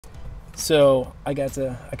So I got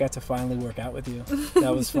to finally work out with you.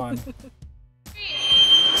 That was fun. 3,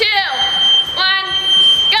 2, 1,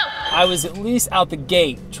 go! I was at least out the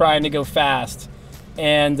gate trying to go fast,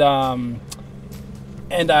 and I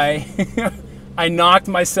I knocked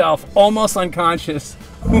myself almost unconscious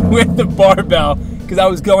with the barbell because I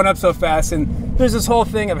was going up so fast. And there's this whole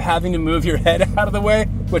thing of having to move your head out of the way,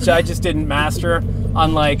 which I just didn't master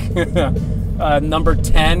on like number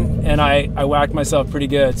 10, and I whacked myself pretty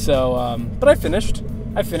good. So, but I finished.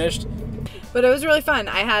 But it was really fun.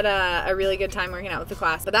 I had a really good time working out with the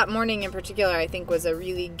class. But that morning in particular, I think, was a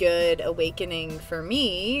really good awakening for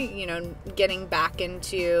me, you know, getting back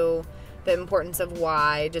into the importance of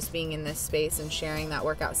why just being in this space and sharing that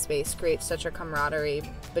workout space creates such a camaraderie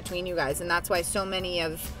between you guys. And that's why so many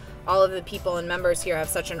of all of the people and members here have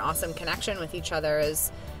such an awesome connection with each other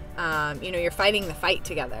is, you know, you're fighting the fight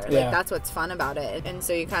together. Like, that's what's fun about it. And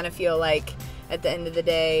so you kind of feel like at the end of the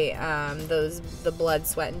day, the blood,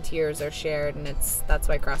 sweat, and tears are shared, and that's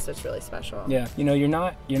why CrossFit's really special. Yeah, you know, you're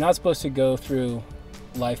not supposed to go through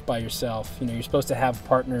life by yourself. You know, you're supposed to have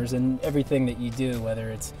partners in everything that you do, whether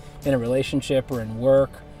it's in a relationship or in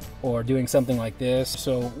work or doing something like this.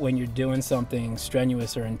 So when you're doing something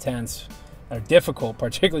strenuous or intense or difficult,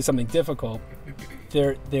 particularly something difficult,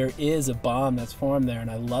 there is a bond that's formed there,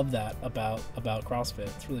 and I love that about CrossFit.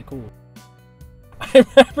 It's really cool. I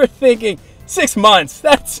remember thinking 6 months.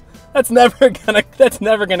 That's never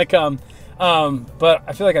gonna come. But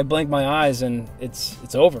I feel like I blinked my eyes and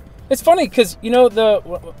it's over. It's funny because, you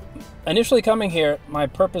know, initially coming here, my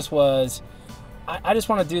purpose was I just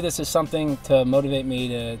want to do this as something to motivate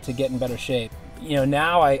me to get in better shape. You know,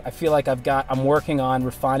 now I feel like I'm working on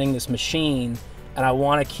refining this machine, and I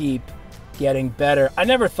want to keep getting better. I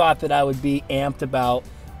never thought that I would be amped about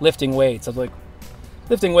lifting weights. I was like,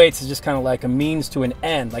 lifting weights is just kind of like a means to an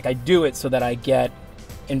end. Like, I do it so that I get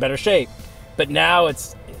in better shape. But now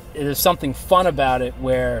there's something fun about it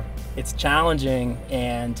where it's challenging,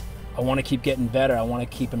 and I want to keep getting better. I want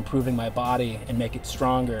to keep improving my body and make it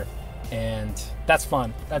stronger. And that's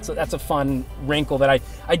fun. That's a fun wrinkle that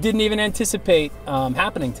I didn't even anticipate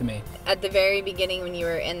happening to me. At the very beginning when you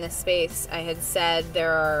were in this space, I had said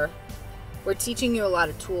we're teaching you a lot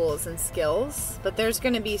of tools and skills, but there's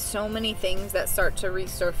going to be so many things that start to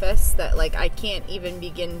resurface that, like, I can't even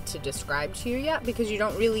begin to describe to you yet because you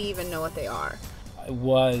don't really even know what they are. I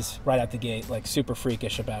was right out the gate like super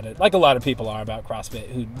freakish about it, like a lot of people are about CrossFit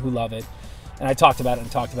who love it. And I talked about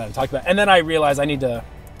it, and then I realized I need to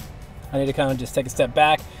kind of just take a step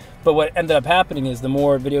back. But what ended up happening is the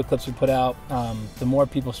more video clips we put out, the more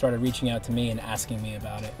people started reaching out to me and asking me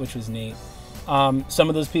about it, which was neat. Some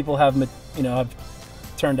of those people have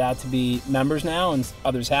turned out to be members now, and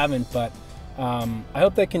others haven't. But I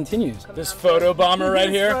hope that continues. This photo bomber right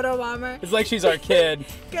here. Photo bomber. It's like she's our kid.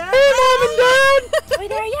 Hey, Mom and Dad! Are we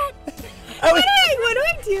there yet? What do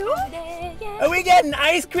I do? Are we getting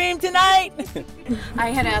ice cream tonight? I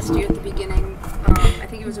had asked you at the beginning, I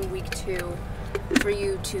think it was in week 2, for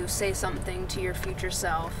you to say something to your future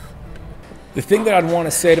self. The thing that I'd want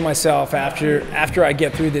to say to myself after I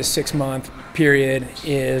get through this 6-month period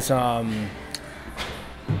is I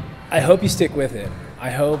hope you stick with it. I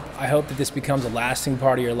hope that this becomes a lasting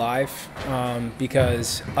part of your life,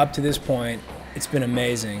 because up to this point it's been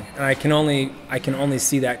amazing, and I can only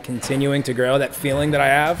see that continuing to grow. That feeling that I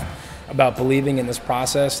have about believing in this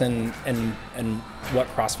process and what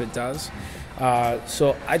CrossFit does.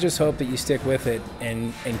 So I just hope that you stick with it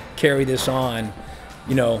and carry this on,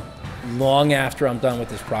 you know, long after I'm done with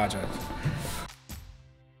this project.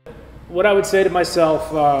 What I would say to myself,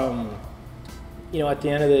 you know, at the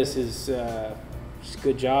end of this is just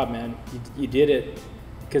good job, man. You did it,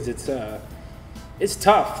 because it's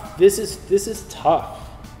tough. This is tough.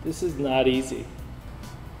 This is not easy.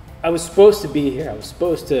 I was supposed to be here. I was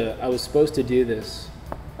supposed to do this,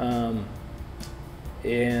 and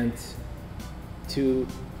to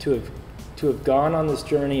have gone on this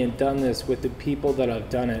journey and done this with the people that I've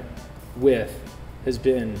done it with has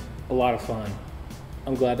been a lot of fun.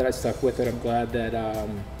 I'm glad that I stuck with it. I'm glad that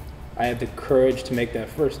I had the courage to make that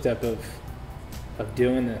first step of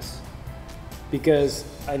doing this, because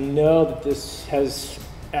I know that this has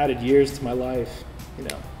added years to my life. You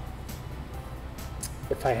know,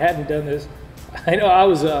 if I hadn't done this, I know I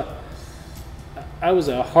was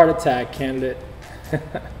a heart attack candidate.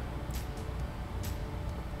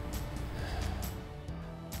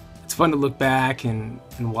 It's fun to look back and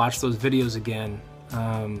watch those videos again,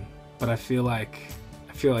 but I feel like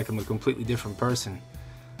I'm a completely different person.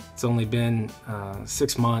 It's only been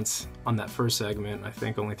 6 months on that first segment. I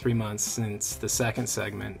think only 3 months since the second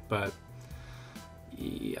segment, but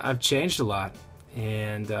I've changed a lot,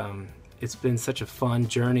 and it's been such a fun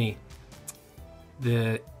journey.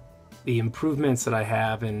 The improvements that I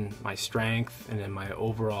have in my strength and in my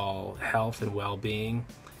overall health and well-being,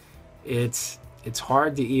 it's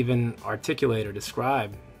hard to even articulate or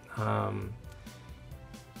describe.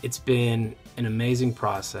 It's been an amazing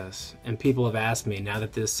process, and people have asked me, now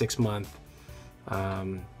that this 6-month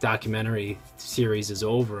documentary series is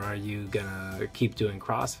over, are you gonna keep doing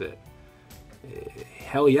CrossFit?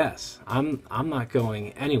 Hell yes. I'm not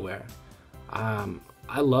going anywhere.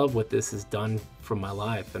 I love what this has done for my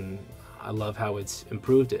life, and I love how it's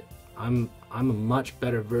improved it. I'm a much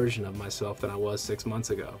better version of myself than I was 6 months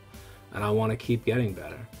ago, and I want to keep getting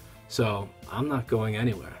better. So I'm not going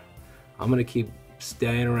anywhere. I'm gonna keep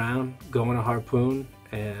staying around, going to Harpoon,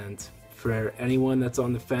 and for anyone that's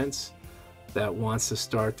on the fence that wants to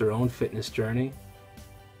start their own fitness journey,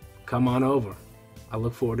 come on over. I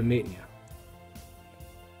look forward to meeting you.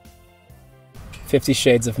 50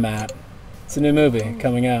 Shades of Matt. It's a new movie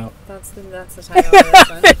coming out. That's the title of this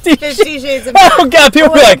one. 50 Shades of Matt. Oh God,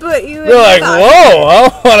 people are like, whoa,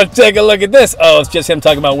 I want to take a look at this. Oh, it's just him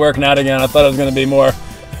talking about working out again. I thought it was going to be more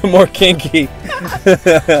kinky.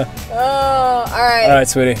 Oh, all right. All right,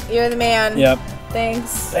 sweetie. You're the man. Yep.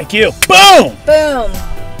 Thanks. Thank you. Boom! Boom.